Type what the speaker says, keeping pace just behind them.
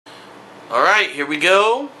Alright, here we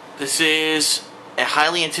go. This is a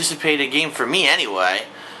highly anticipated game for me anyway.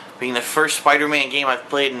 Being the first Spider-Man game I've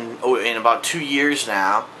played in about 2 years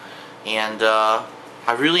now. And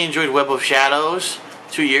I really enjoyed Web of Shadows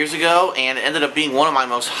 2 years ago. And it ended up being one of my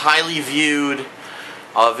most highly viewed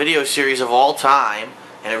video series of all time.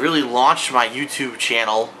 And it really launched my YouTube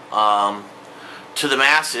channel to the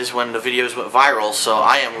masses when the videos went viral. So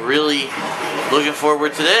I am really looking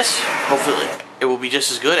forward to this. Hopefully it will be just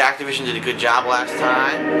as good. Activision did a good job last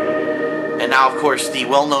time. And now, of course, the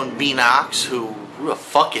well-known Beanox, who the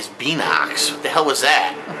fuck is Beanox? What the hell was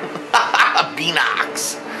that?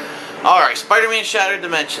 Beanox. Alright, Spider-Man Shattered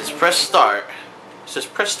Dimensions. Press start. It says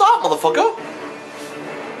press start, motherfucker.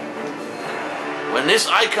 When this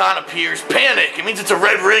icon appears, panic. It means it's a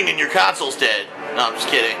red ring and your console's dead. No, I'm just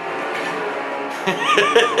kidding.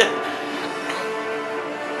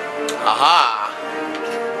 Aha.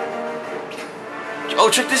 Oh,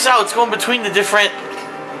 check this out. It's going between the different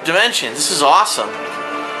dimensions. This is awesome.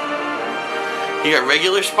 You got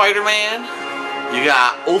regular Spider-Man. You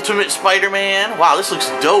got Ultimate Spider-Man. Wow, this looks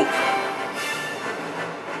dope.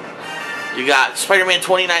 You got Spider-Man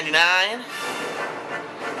 2099.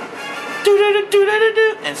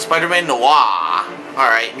 And Spider-Man Noir.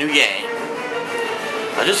 Alright, new game.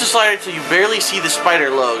 I just decided to you barely see the spider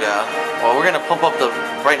logo. Well, we're going to pump up the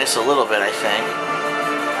brightness a little bit, I think.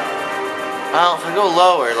 Well, if I go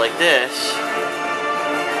lower like this,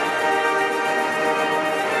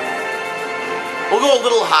 we'll go a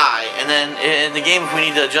little high, and then in the game, if we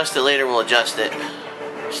need to adjust it later, we'll adjust it.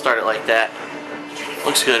 Start it like that.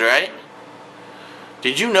 Looks good, right?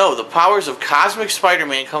 Did you know the powers of Cosmic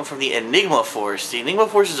Spider-Man come from the Enigma Force? The Enigma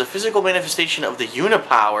Force is a physical manifestation of the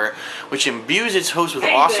Unipower, which imbues its host with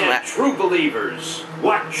awesome... Hey there, true believers!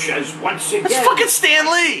 Watch as once again... That's fucking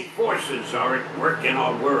Stan Lee! ...forces are at work in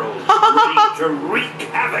our world, ready to wreak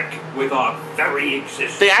havoc with our very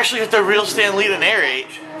existence. They actually have the real Stan Lee to narrate.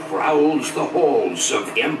 Prowls the halls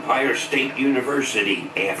of Empire State University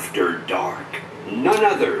after dark. None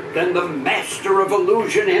other than the master of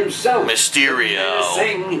illusion himself. Mysterio.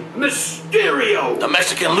 Sing Mysterio. The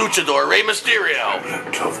Mexican luchador, Rey Mysterio.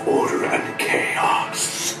 Tablet of order and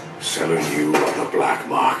chaos. Selling you on the black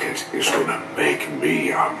market is gonna make me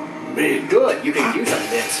a mint. Good, you can use a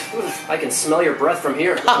mint. I can smell your breath from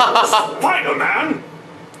here. Spider-Man.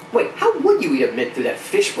 Wait, how would you eat a mint through that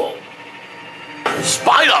fishbowl?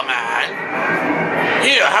 Spider-Man?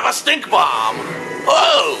 Here, have a stink bomb.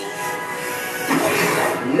 Oh!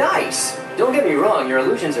 Nice! Don't get me wrong, your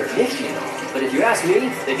illusions are nifty and all, but if you ask me,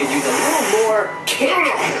 they could use a little more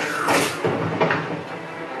kick.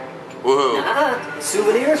 Woohoo.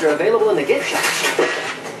 Souvenirs are available in the gift shop.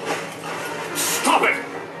 Stop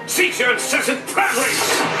it! Cease your incessant prattling!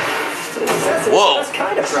 Whoa. That's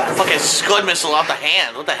kind of prattling. Fucking Scud missile out the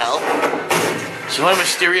hand. What the hell? So why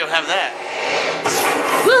Mysterio have that?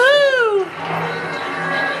 Woohoo!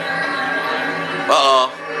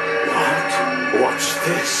 Uh-oh. What's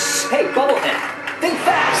this? Hey, Bubblehead, think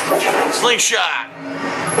fast! Slingshot!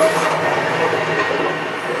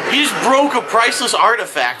 He just broke a priceless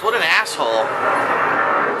artifact. What an asshole.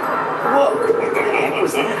 Whoa, what the heck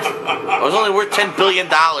was that? It was only worth $10 billion.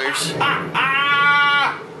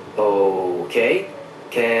 Okay,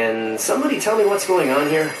 can somebody tell me what's going on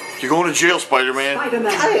here? You're going to jail, Spider-Man.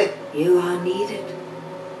 Spider-Man, you are needed.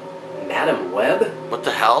 Madam Web? What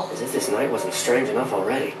the hell? As if this night wasn't strange enough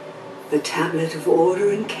already. The tablet of order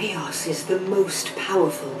and chaos is the most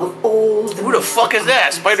powerful of all the... Who the fuck is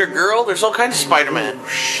that? Spider-Girl? There's all kinds of Spider-Man. You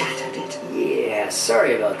shattered it. Yeah,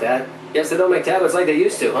 sorry about that. Guess they don't make tablets like they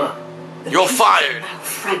used to, huh? The You're pieces fired. are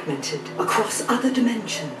fragmented across other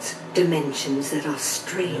dimensions. Dimensions that are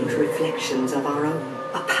strange reflections of our own.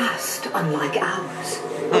 A past unlike ours.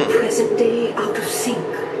 A present day out of sync.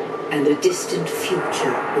 And a distant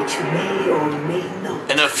future which may or may not.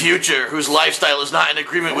 In a future whose lifestyle is not in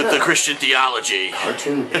agreement with the Christian theology.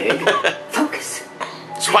 Cartoon Pig? Focus.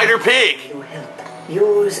 Spider Pig. Your help.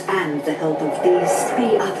 Yours and the help of these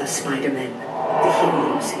 3 other Spider-Men. The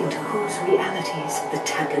heroes into whose realities the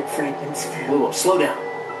tablet fragments fell. Whoa, slow down.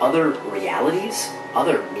 Other realities?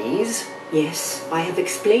 Other me's? Yes, I have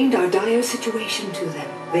explained our dire situation to them.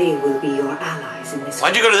 They will be your allies in this.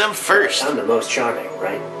 Why'd you go to them first? I'm the most charming,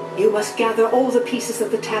 right? You must gather all the pieces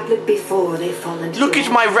of the tablet before they fall into... Look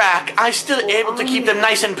at my rack. I'm still able to keep them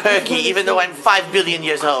nice and perky, even though I'm 5 billion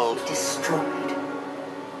years old. Destroyed.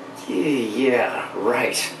 Yeah,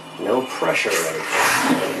 right. No pressure,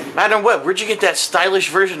 right? Madam Web, where'd you get that stylish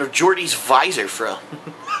version of Jordy's visor from?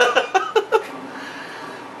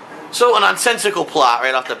 So, a nonsensical plot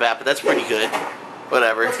right off the bat, but that's pretty good.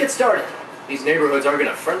 Whatever. Let's get started. These neighborhoods are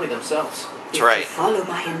gonna friendly themselves. That's right. Follow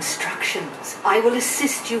my instructions. I will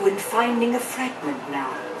assist you in finding a fragment now.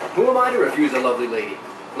 Who am I to refuse a lovely lady?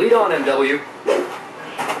 Lead on, MW.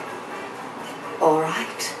 All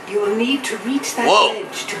right. You will need to reach that Whoa.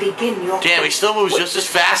 ledge to begin your... Damn, he still moves just as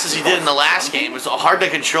fast as he did in the last game. It's hard to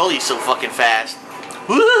control. He's so fucking fast.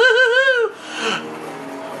 Woo-hoo-hoo-hoo.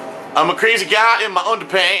 I'm a crazy guy in my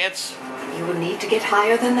underpants. You will need to get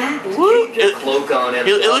higher than that. Woo. Keep your cloak on, MW.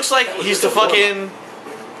 It looks like he's the fucking...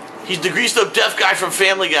 He's the greased up deaf guy from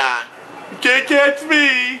Family Guy. You can't catch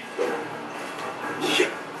me.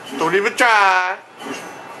 Don't even try.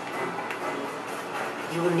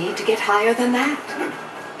 You will need to get higher than that.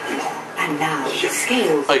 And now,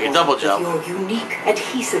 scales. Oh, you can double jump. Your unique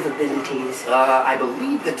adhesive abilities. I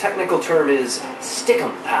believe the technical term is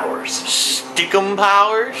stickum powers. Stickum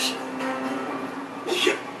powers?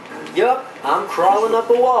 Yup, I'm crawling up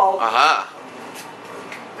a wall. Aha.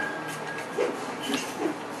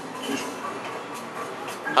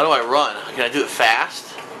 How do I run? Can I do it fast?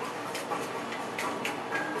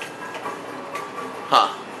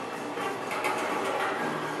 Huh.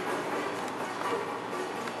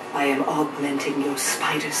 I am augmenting your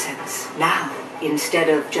spider sense. Now, instead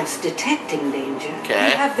of just detecting danger,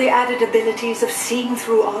 Okay. you have the added abilities of seeing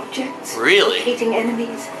through objects, Really? locating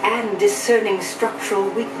enemies, and discerning structural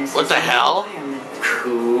weaknesses. What the in hell? environment.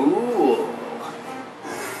 Cool.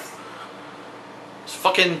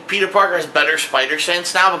 Fucking Peter Parker has better spider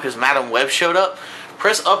sense now because Madam Web showed up.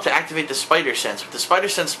 Press up to activate the spider sense. With the spider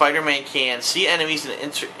sense, Spider-Man can see enemies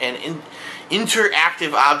and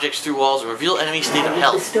interactive objects through walls and reveal enemy state of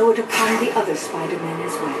health. Bestow it upon the other Spider-Men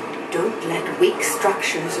as well. Don't let weak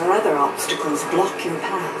structures or other obstacles block your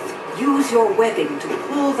path. Use your webbing to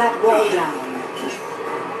pull that wall down.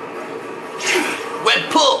 Web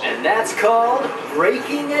pull! And that's called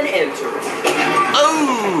breaking and entering.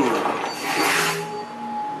 Oh!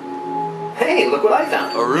 Hey, look what I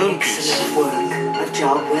found. A rune piece. Excellent work. A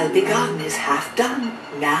job well begun is half done.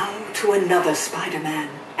 Now to another Spider-Man,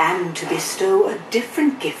 and to bestow a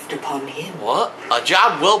different gift upon him. What? A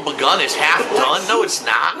job well begun is half done? No, it's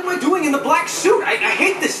not. What am I doing in the black suit? I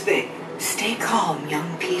hate this thing. Stay calm,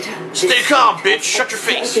 young Peter. Stay This calm, suit bitch. has Shut your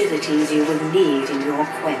extra face. Abilities you will need in your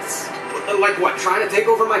quest. Like what, trying to take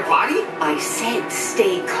over my body? I said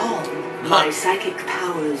stay calm. My psychic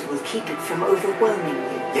powers will keep it from overwhelming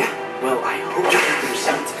you. Yeah, well, I hope you get your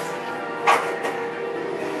sense.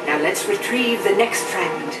 Now let's retrieve the next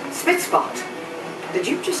fragment. Spitspot. Did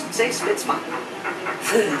you just say Spitzman?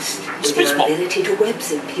 First, with Spitspot. your ability to web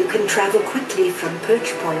zip, you can travel quickly from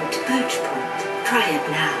perch point to perch point. Try it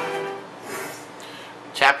now.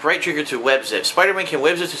 Tap right trigger to web zip. Spider-Man can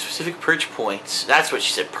web zip to specific perch points. That's what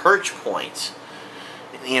she said. Perch points.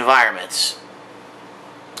 In the environments.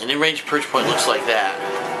 An in-range perch point looks like that.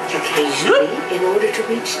 Occasionally, in order to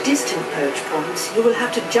reach distant perch points, you will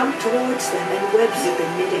have to jump towards them and web zip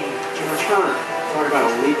in midair. Talk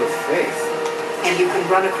about a leap of faith. And you can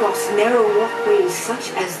run across narrow walkways such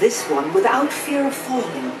as this one without fear of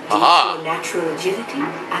falling. Due Aha. to your natural agility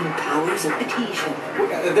and powers of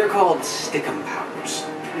adhesion. They're called stickum powers.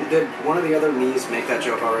 Did one of the other me's make that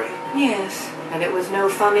joke already? Yes, and it was no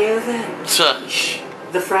funnier then. Shh.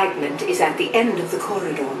 The fragment is at the end of the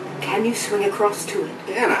corridor. Can you swing across to it?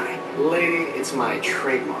 Can I? Lady, it's my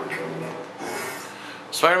trademark.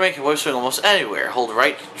 Spider-Man can web swing almost anywhere. Hold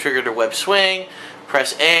right trigger to web swing.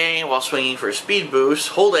 Press A while swinging for a speed boost.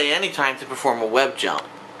 Hold A anytime to perform a web jump.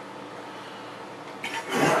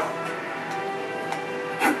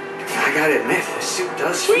 I gotta admit, this suit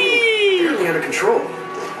does Whee! feel fairly under control.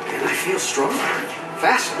 And I feel stronger.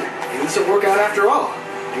 Faster. Maybe this will work out after all.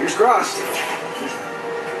 Fingers crossed.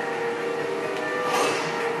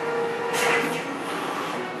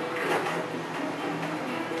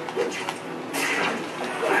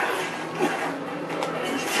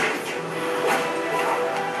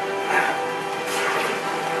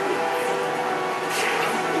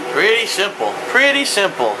 Pretty simple. Pretty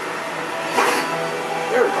simple.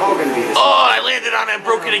 They're all gonna be this. Oh, I landed on it and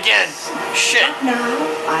broke it again. Shit. Now,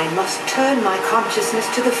 I must turn my consciousness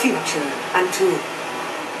to the future and to...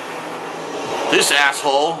 This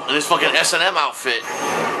asshole in his fucking S&M outfit.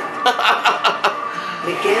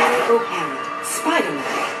 Miguel O'Hara,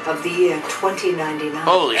 Spider-Man of the year 2099.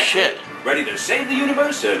 Holy shit. Ready to save the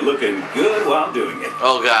universe and looking good while doing it.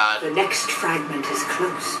 Oh god. The next fragment is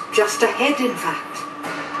close. Just ahead, in fact.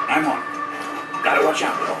 I'm on it. Gotta watch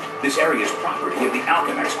out, though. This area is property of the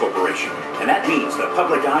Alchemax Corporation, and that means the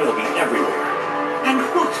public eye will be everywhere. And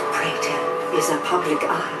what, pray tell, is a public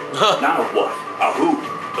eye? Not a what, a who.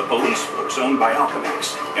 The police force owned by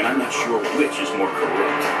Alchemax, and I'm not sure which is more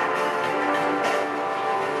corrupt.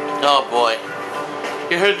 Oh boy.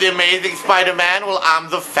 You heard the Amazing Spider-Man? Well, I'm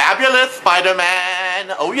the fabulous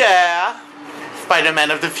Spider-Man. Oh yeah.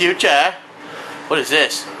 Spider-Man of the future. What is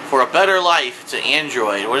this? For a better life. It's an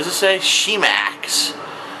android. What does it say? She-Max.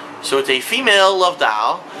 So it's a female love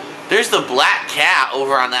doll. There's the black cat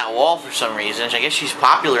over on that wall for some reason. I guess she's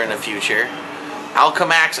popular in the future.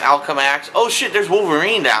 Alchemax, Alchemax. Oh shit, there's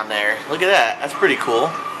Wolverine down there. Look at that. That's pretty cool.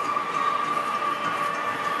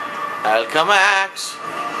 Alchemax.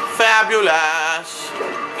 Fabulous.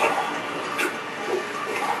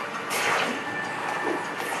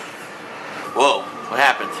 Whoa, what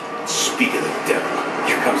happened? Speak of the devil,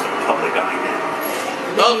 here comes the public eye now.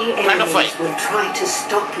 Many time to fight. enemies will try to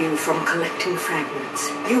stop you from collecting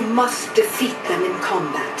fragments. You must defeat them in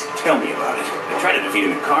combat. Tell me about it. I tried to defeat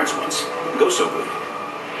him in cards once. Didn't go so good.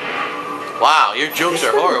 Wow, your jokes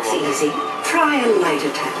This are one looks horrible. easy. Try a light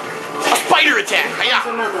attack. A spider attack! Here's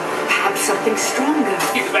Hiya! another. Perhaps something stronger.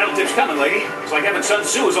 Keep the battle tips coming, lady. It's like having Sun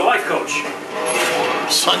Tzu as a life coach.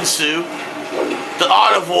 Sun Tzu. The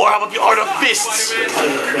art of war. How about the art of fists?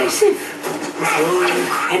 Impressive. With your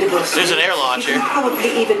incredible There's an air strength, launcher. You can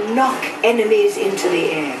probably even knock enemies into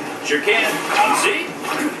the air. Sure can. See?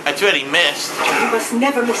 I bet he missed. You must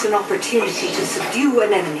never miss an opportunity to subdue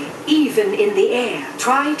an enemy, even in the air.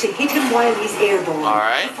 Try to hit him while he's airborne. All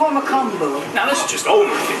right. Perform a combo. Now this is just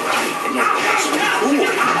overkill. And yet it's so cool.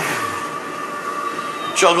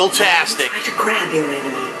 Juggle-tastic. Try to grab your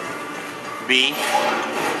enemy. B.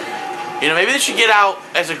 You know, maybe they should get out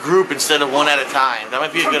as a group instead of one at a time. That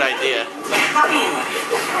might be a good idea.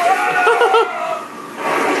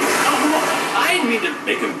 I didn't mean to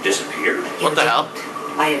make him disappear. What the hell?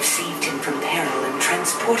 I have saved him from peril and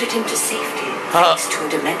transported him to safety, Huh. thanks to a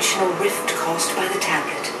dimensional rift caused by the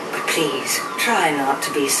tablet. But please, try not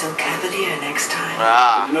to be so cavalier next time.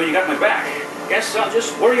 Ah. You know you got my back. Guess I'll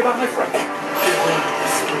just worry about my friend. Beware,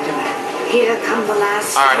 Spider-Man. Here come the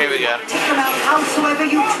last. All right, here we go. Take them out howsoever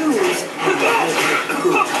you choose. And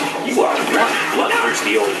good. You are one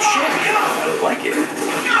bloodthirsty old chick. I like it.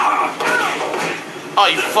 Oh,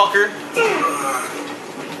 you fucker.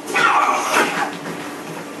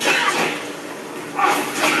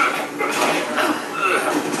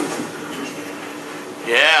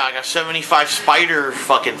 Yeah, I got 75 spider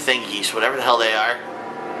fucking thingies, whatever the hell they are.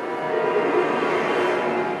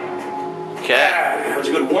 Okay. That was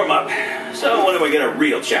a good warm-up. So when do we get a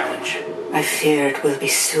real challenge? I fear it will be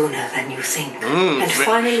sooner than you think. And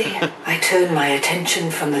finally, I turn my attention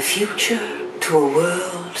from the future to a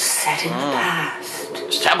world set in the past.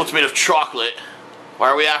 This tablet's made of chocolate. Why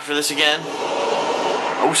are we after this again?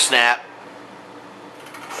 Oh, snap.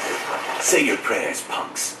 Say your prayers,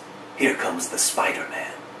 punks. Here comes the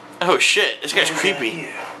Spider-Man. Oh, shit. This guy's creepy.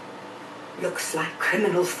 Here. Looks like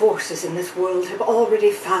criminal forces in this world have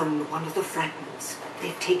already found one of the fragments.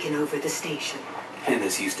 They've taken over the station. And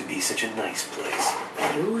this used to be such a nice place.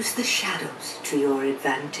 Use the shadows to your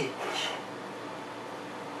advantage.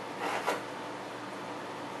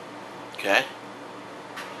 Okay.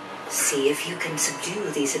 See if you can subdue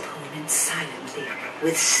these opponents silently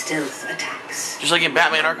with stealth attacks. Just like in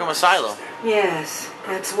Batman Arkham Asylum. Yes,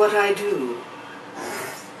 that's what I do.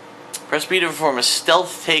 Press B to perform a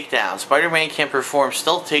stealth takedown. Spider-Man can perform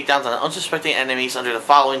stealth takedowns on unsuspecting enemies under the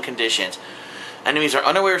following conditions. Enemies are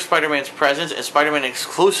unaware of Spider-Man's presence, and Spider-Man is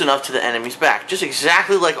close enough to the enemy's back. Just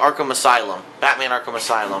exactly like Arkham Asylum. Batman Arkham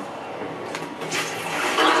Asylum.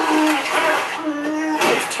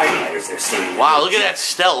 Those typewriters they're seeing. Wow, look at that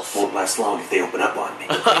stealth. Won't last long if they open up on me.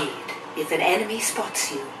 Agreed. If an enemy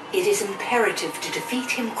spots you, it is imperative to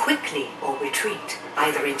defeat him quickly or retreat,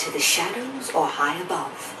 either into the shadows or high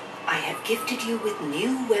above. I have gifted you with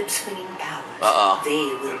new web-swinging powers. Uh-oh.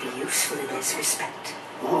 They will be useful in this respect.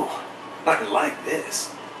 Oh, I like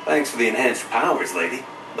this. Thanks for the enhanced powers, lady.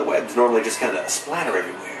 The webs normally just kind of splatter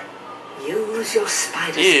everywhere. Use your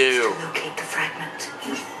spider sense Ew. to locate the fragment.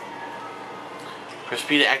 Press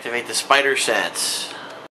B to activate the spider sense.